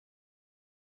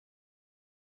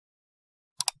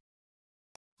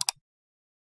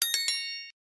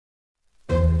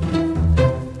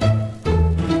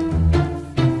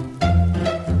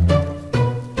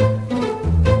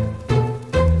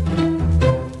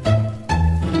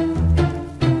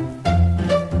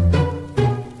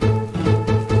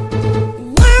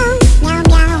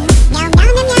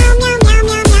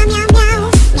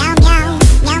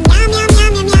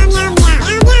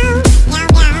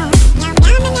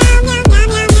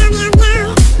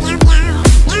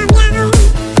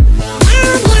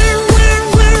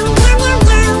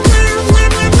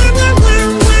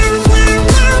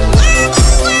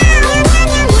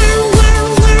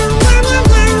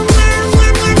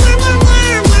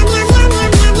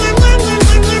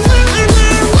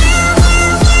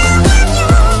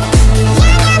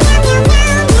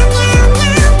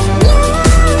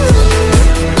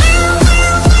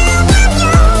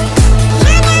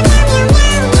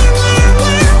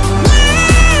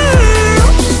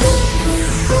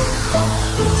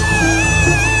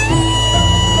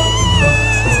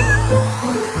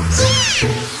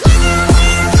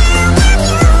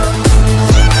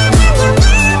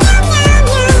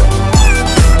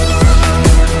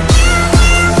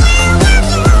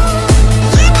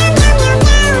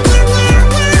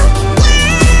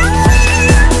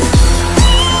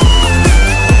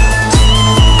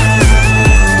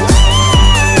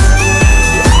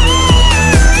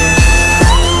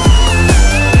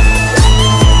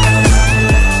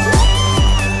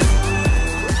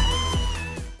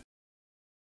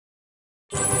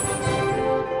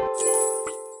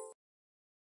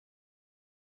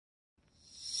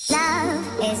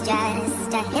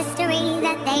just a history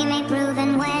that they may prove,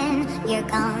 and when you're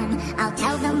gone, I'll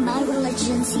tell them my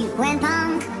religion's you. When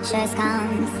punctures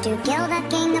comes to kill the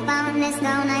king upon this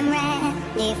throne, I'm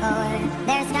ready for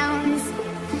their stones.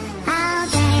 I'll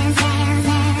dance, dance,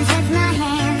 dance with my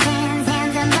hands, hands,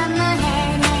 hands above my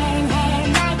head, head, head.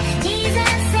 Like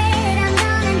Jesus said, I'm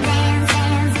gonna dance,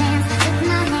 dance, dance with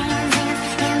my hands, hands,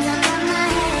 hands above my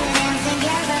head. Dance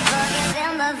together, forgive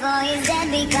him before he's dead,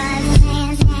 because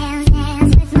dance, dance,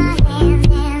 dance with my hands,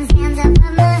 hands, hands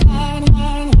above my head,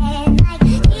 head, head. Like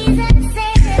Jesus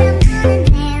said, I'm gonna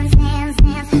dance, dance,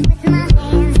 dance with my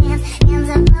hands, hands, hands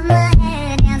above my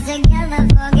head. Dance together,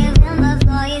 forgive him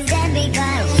before he's dead,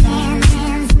 because dance,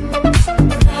 dance,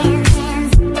 dance,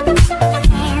 dance,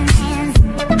 dance, dance.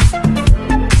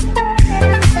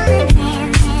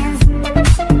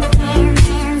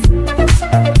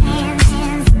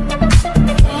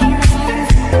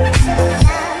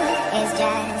 Is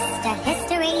just a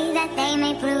history that they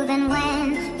may prove, and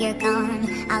when you're gone,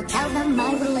 I'll tell them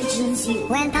my religion's you.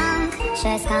 When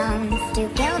punctures comes to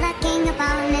kill the king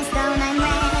upon his throne, I'm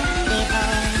ready for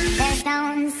their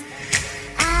stones.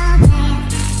 I'll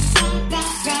dance, dance,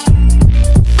 dance, dance,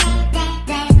 dance,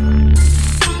 dance,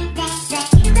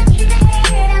 dance.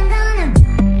 I'm gonna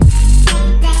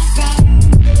dance, dance, dance,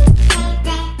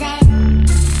 dance, dance, dance.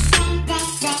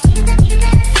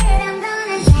 I'm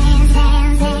gonna dance,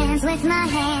 dance, dance with my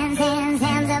hands, hands,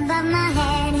 hands above my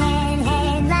head, head,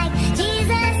 head. Like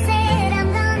Jesus said, I'm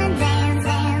gonna dance,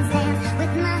 dance, dance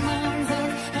with my hands,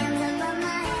 hands, hands above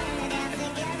my head. Dance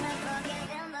together, forgive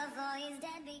him before he's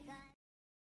dead, because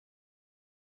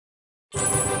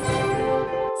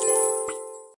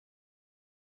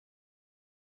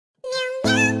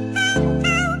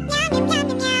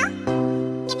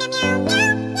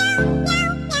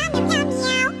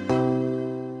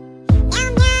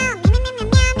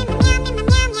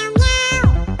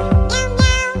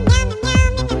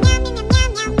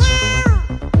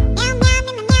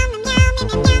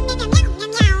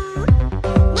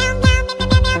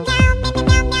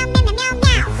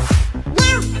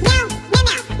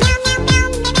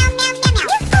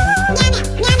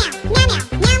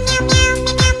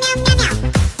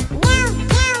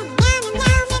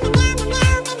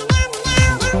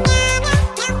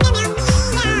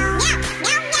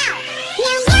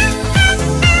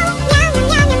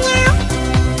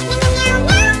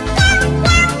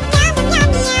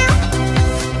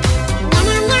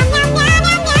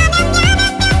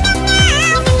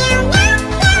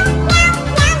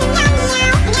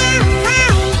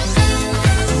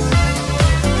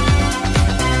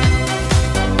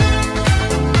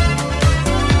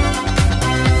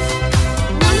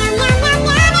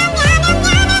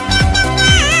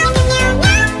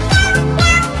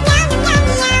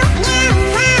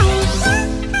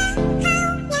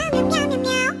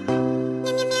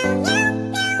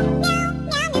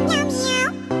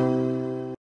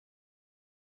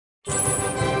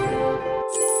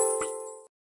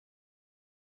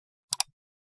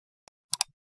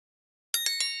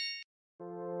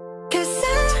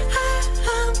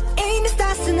ain't the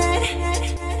stars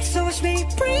tonight, so watch me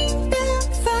bring the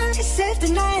fire, set the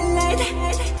night light.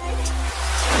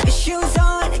 Shoes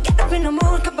on, get up in the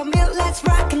mood, cup of milk, let's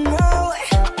rock and roll.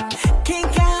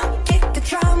 Kick out, kick the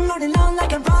drum, rolling on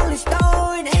like a rolling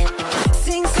stone.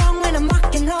 Sing song when I'm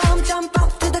walking home, jump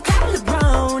up to the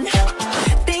collarbone.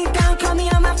 Ding dong, call me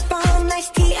on my phone, nice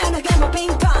tea and I get my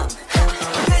ping pong.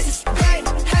 This is right,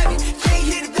 heavy, can't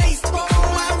hear the bass, boom,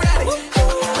 I'm ready.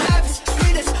 Life is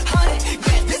sweet as honey,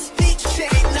 get this beat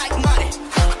shade like money.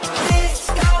 Let's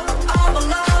go, all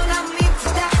alone, I'm in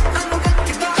for that, I'm good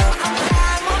to go, I'm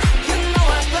fine, you know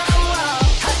I blow.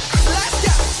 Let's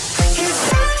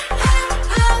go.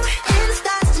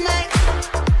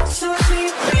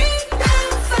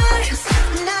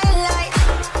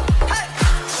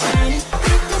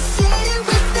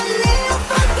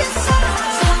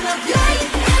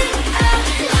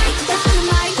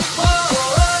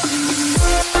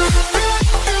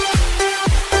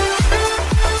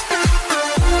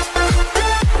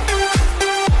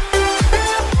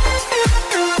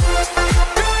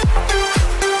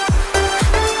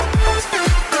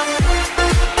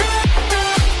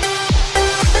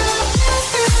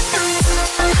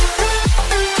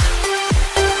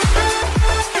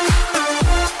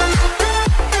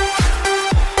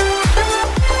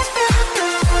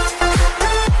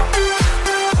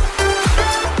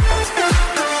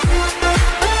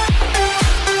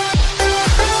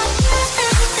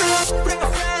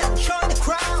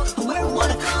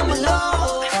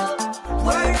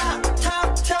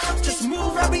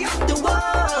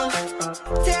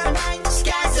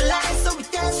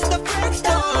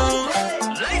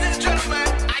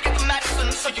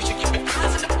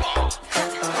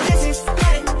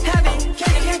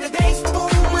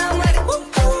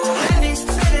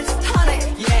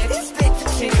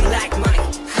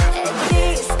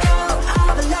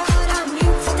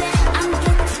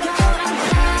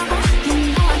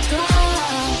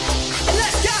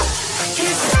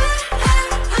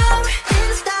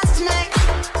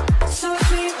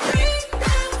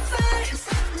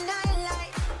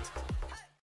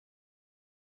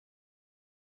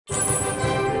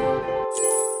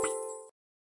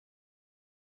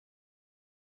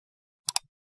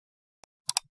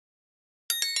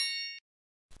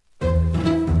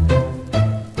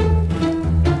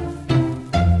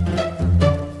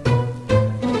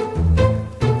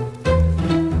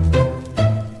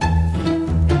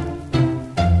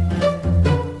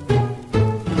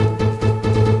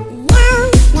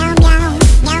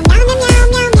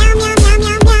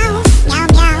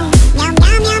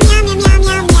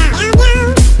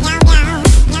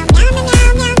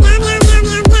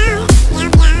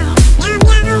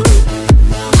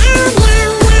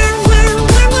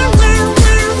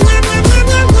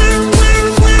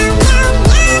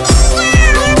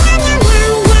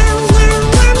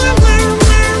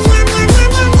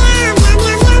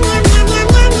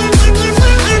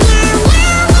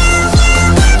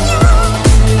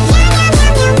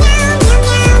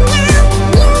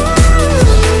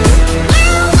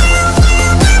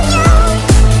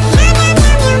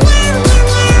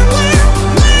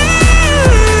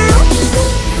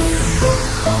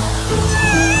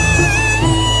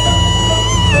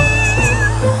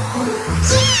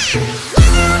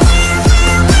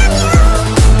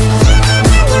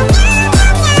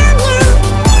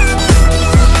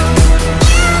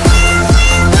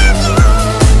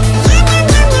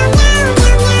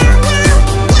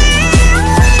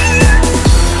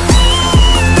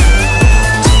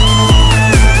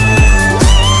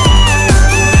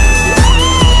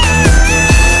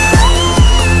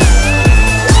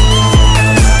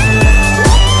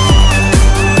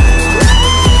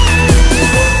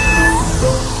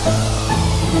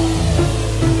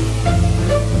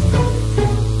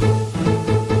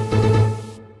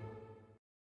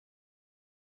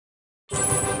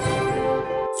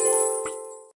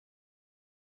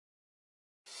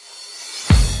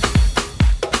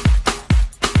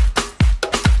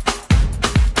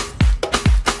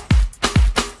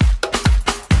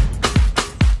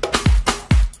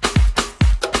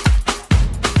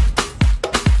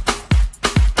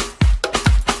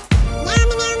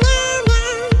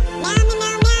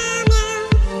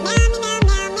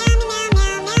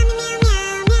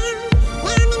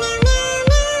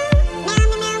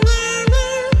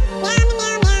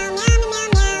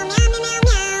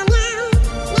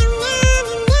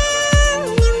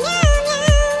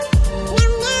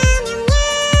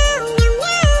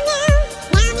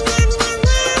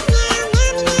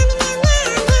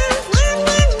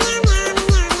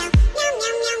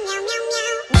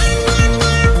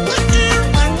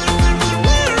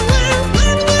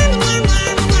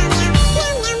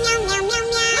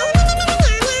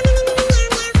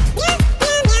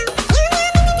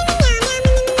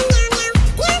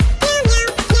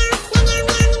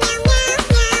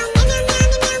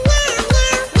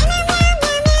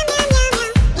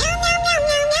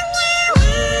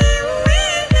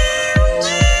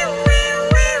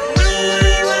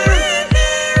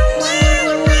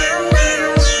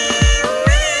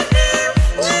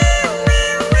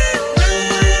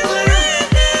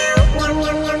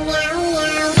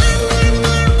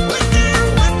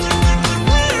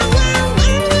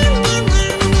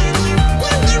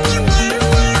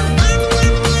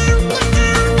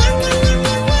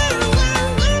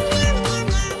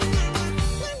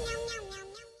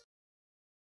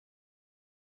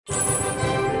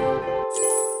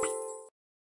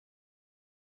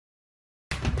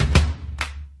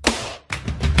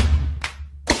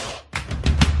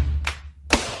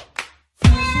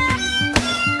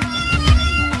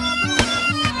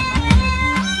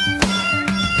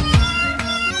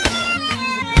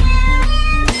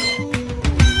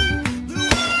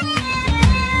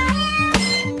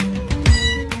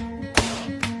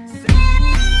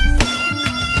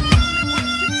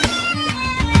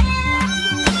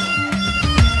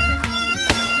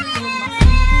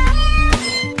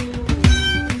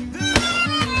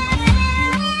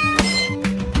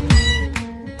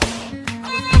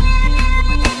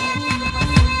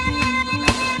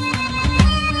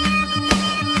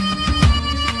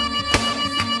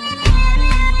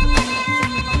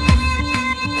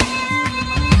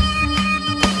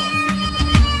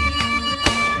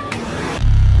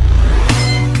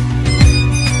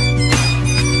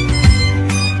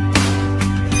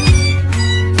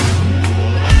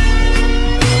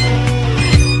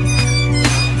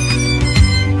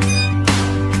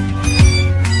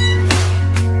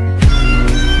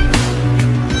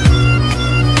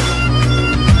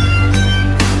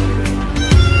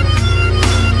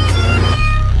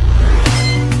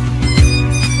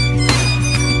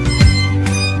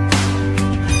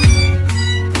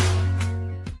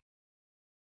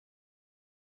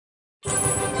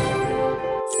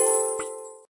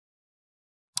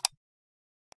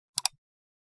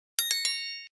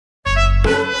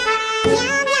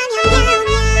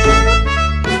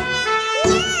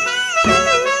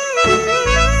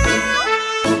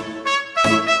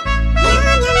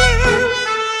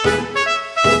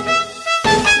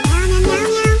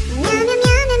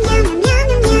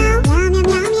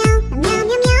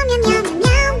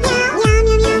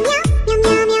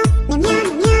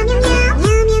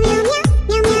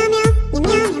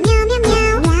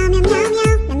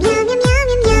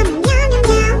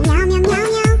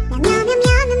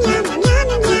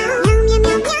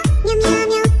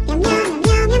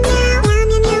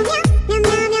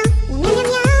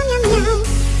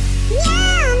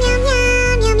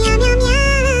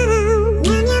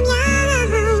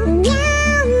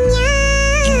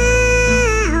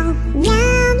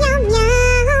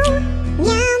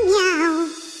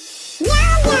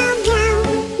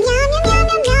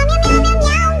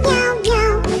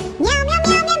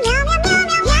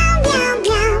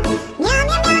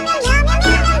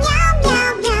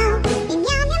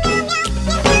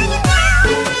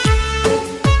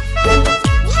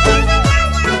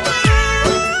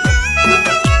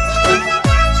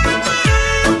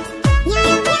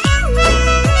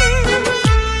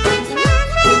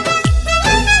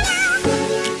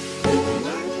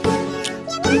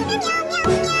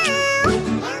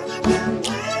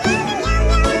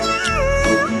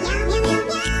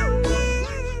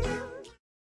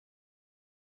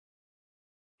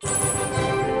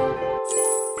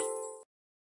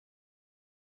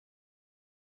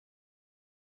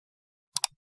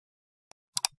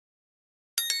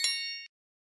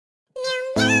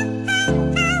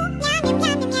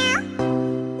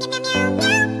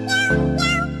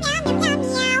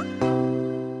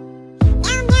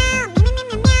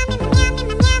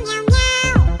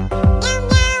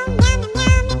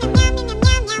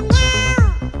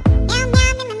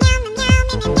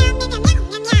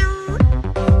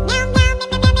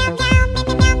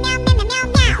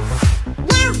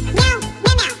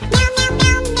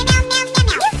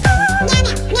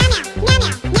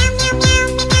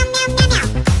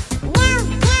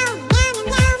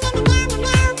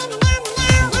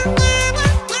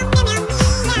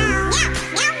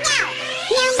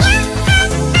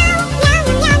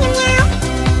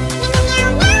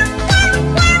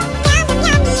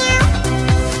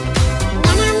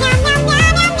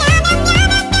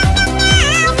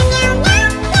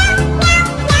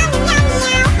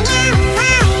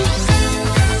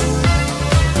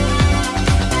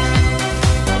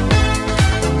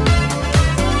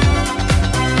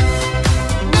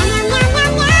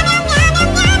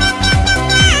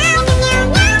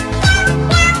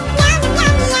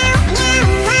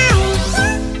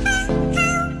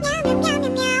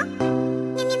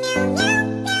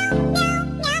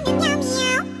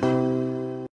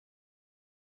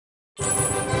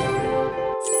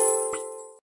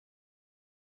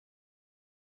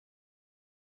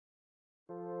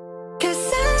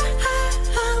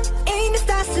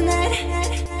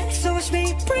 So watch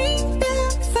me bring the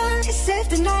fire, set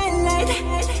the night light.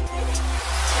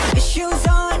 Shoes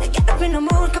on, get up in the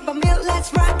mood, cup of milk,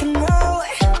 let's rock and roll.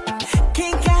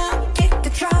 Kick out, kick the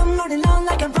drum, rolling on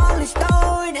like a rolling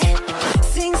stone.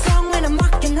 Sing song when I'm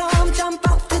walking home, jump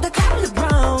up to the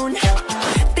collarbone.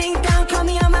 Ding dong, call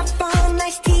me on my phone,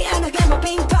 nice tea and I get my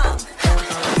ping pong.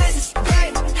 This is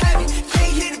game heavy,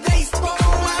 can't hear the bass, boom,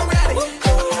 I'm ready.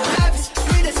 Life is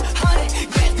sweet as honey,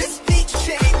 get this beat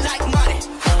shake like money.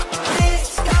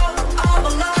 Let's go all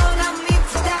alone, I'm in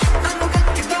for that, I'm good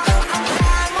to go. I'm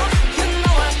primal, you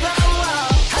know I blow.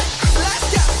 Let's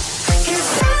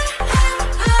go.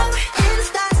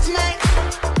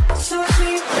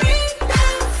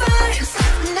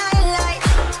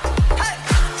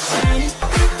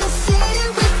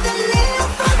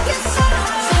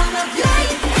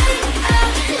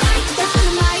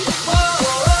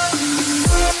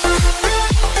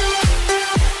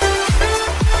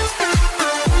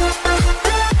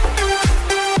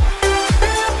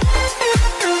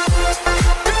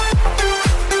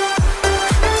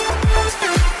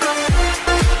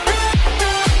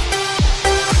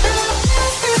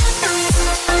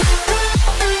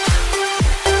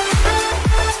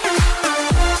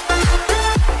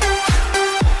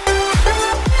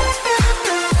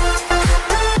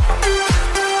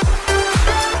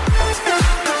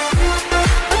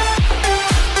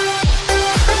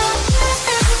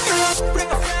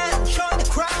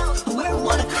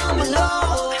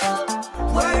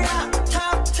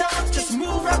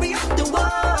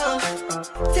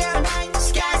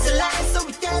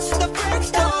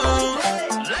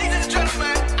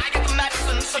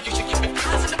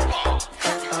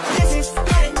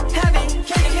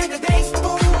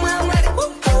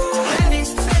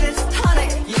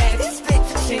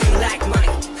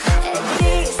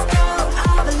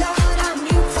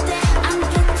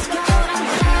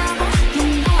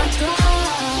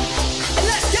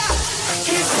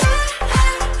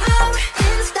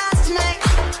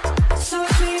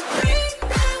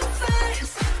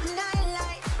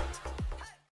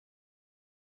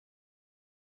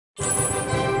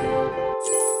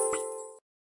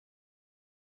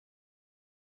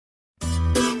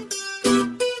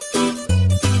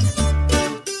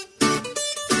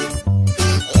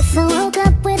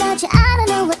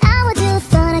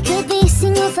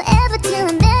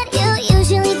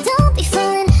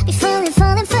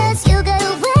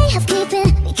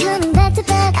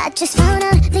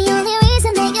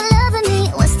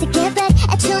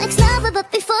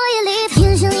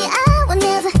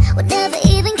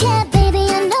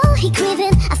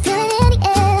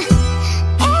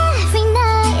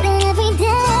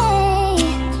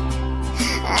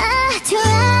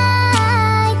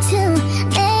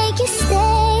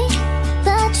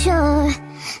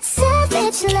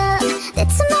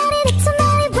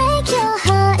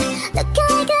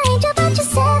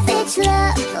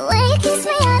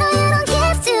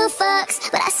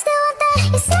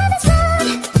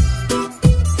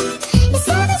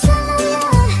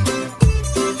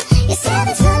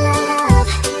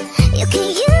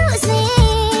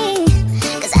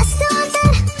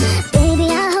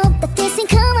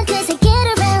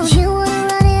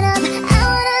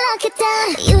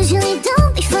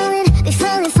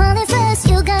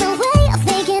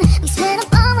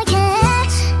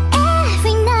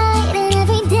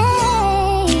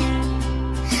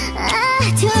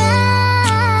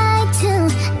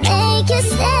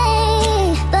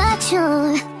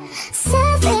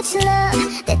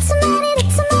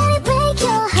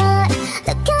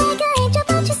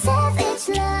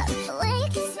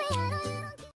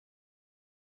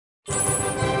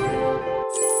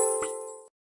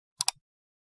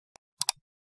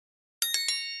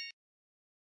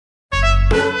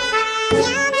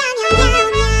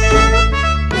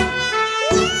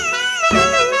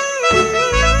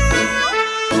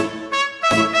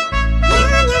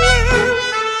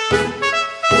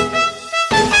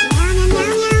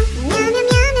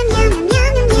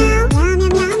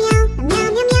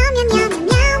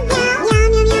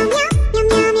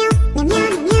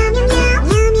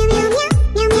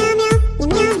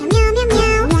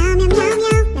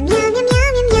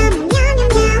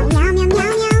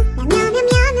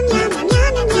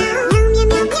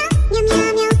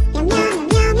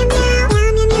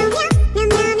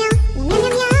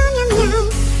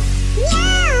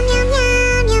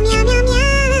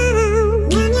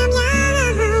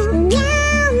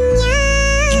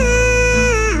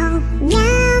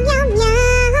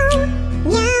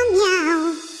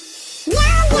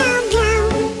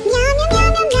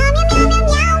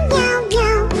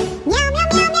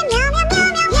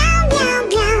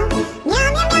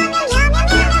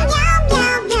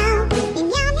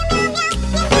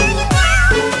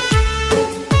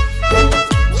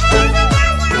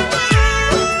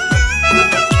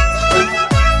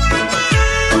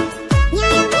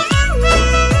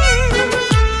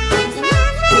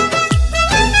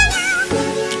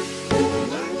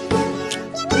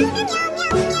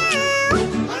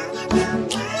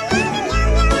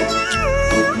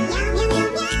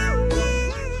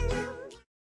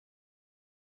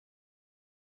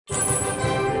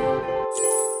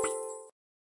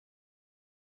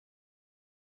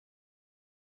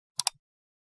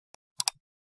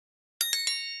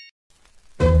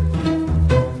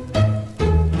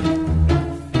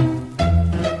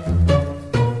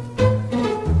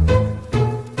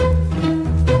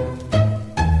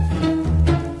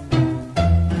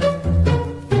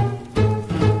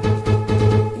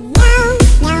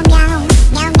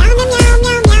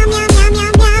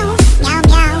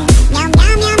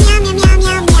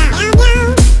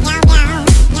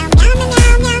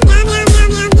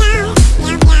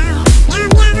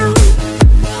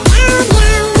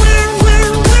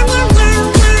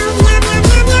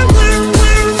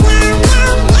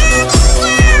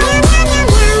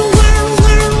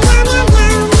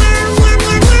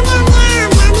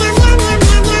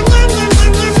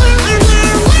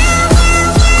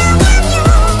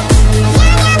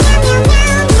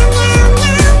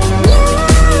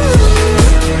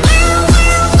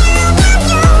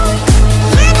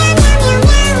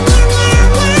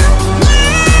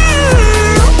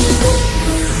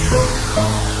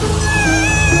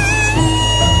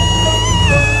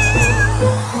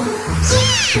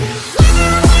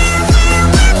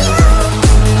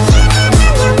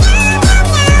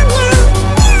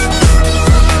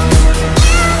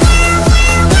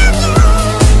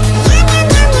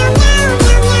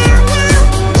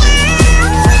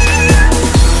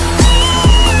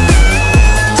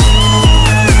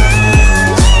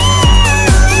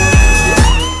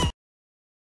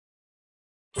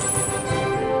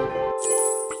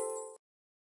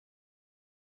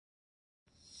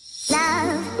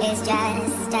 is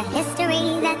just a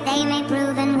history that they may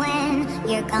prove. And when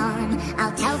you're gone,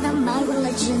 I'll tell them my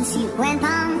religion. See, when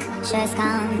punctures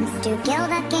comes to kill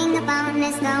the king upon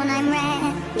his throne, I'm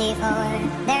ready for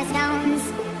their stones.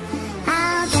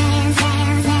 I'll dance,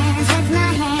 dance, dance with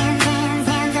my hands, hands,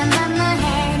 hands above my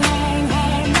head, head,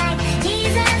 head. Like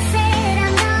Jesus said,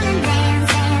 I'm gonna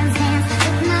dance, dance, dance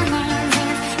with my hands,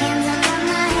 hands, hands above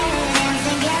my head. Dance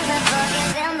together,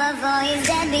 forgive him before he's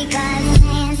dead, because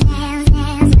hands, hands,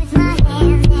 hands with my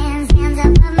hands, hands, hands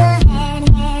above my head,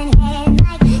 head, head.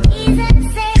 Like Jesus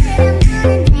said, I'm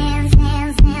gonna dance,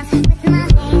 dance, dance with my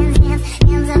hands, hands,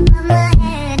 hands above my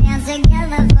head. Dance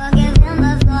together, forgive him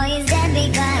before he's dead,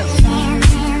 because hands,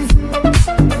 hands, hands,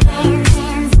 hands, hands,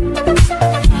 hands.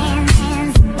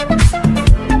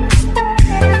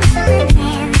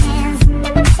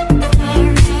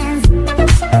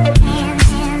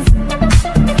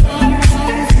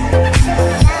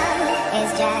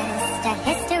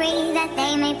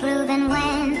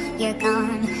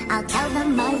 I'll tell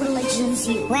them my religion.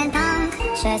 See, when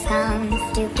punctures comes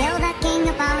to kill the king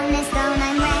upon his throne,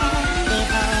 I'm ready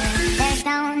for their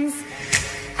stones.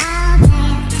 I'll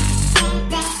dance,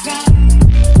 dance, dance,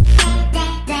 dance,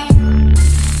 dance, dance, dance.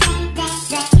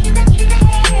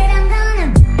 I'm gonna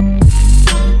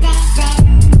dance, dance,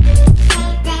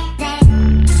 dance, dance,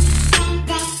 dance.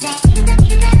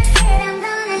 I'm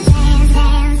gonna dance,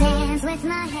 dance, dance with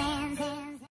my hands,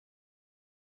 hands.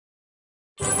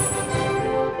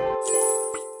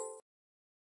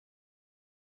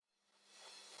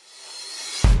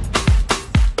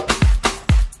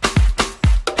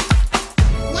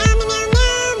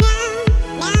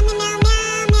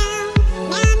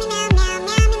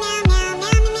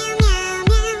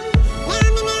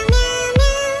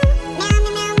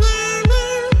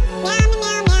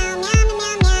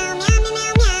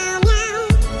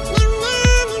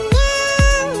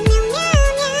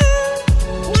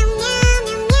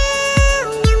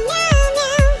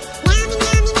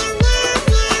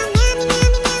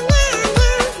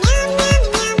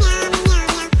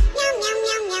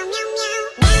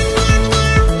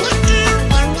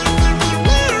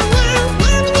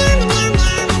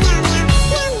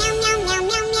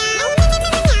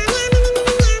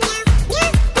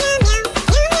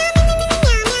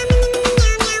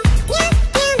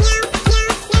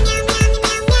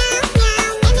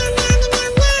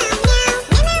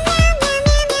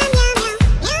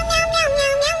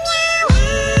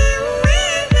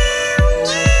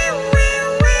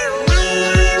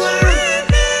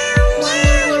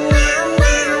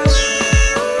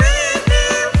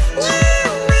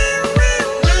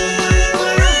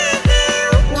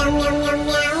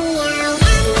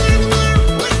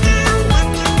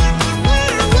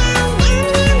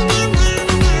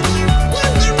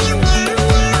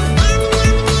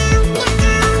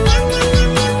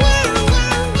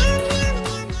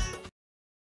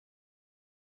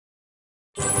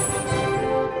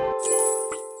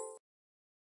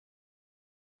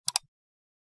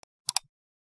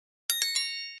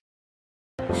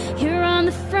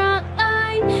 the front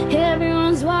line,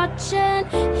 everyone's watching.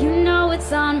 You know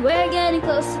it's on, we're getting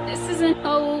closer, this isn't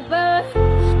over.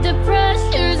 The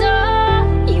pressure's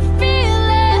on, you feel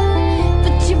it,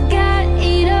 but you got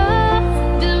it all,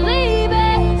 believe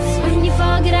it. When you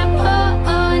fog it up,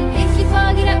 oh, and if you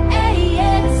fog it up, hey,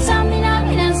 yeah. Samina,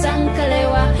 mina,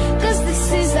 sankalewa, cause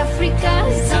this is Africa.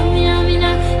 Samina,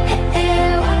 mina,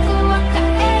 waka, waka,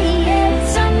 hey,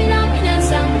 yeah. Samina, mina,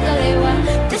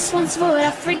 sankalewa, this one's for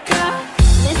Africa.